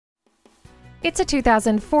It's a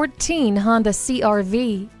 2014 Honda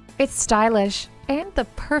CR-V. It's stylish and the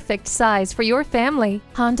perfect size for your family.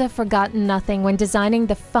 Honda forgot nothing when designing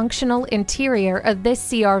the functional interior of this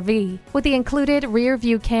CR-V. With the included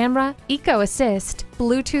rear-view camera, Eco Assist,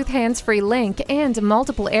 Bluetooth hands-free link, and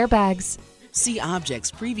multiple airbags. See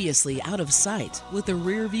objects previously out of sight with the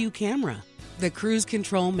rear-view camera. The cruise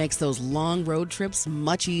control makes those long road trips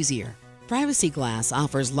much easier. Privacy Glass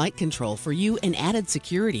offers light control for you and added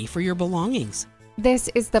security for your belongings. This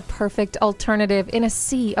is the perfect alternative in a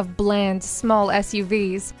sea of bland, small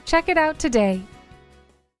SUVs. Check it out today.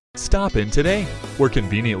 Stop in today. We're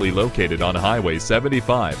conveniently located on Highway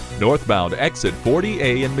 75, northbound exit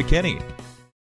 40A in McKinney.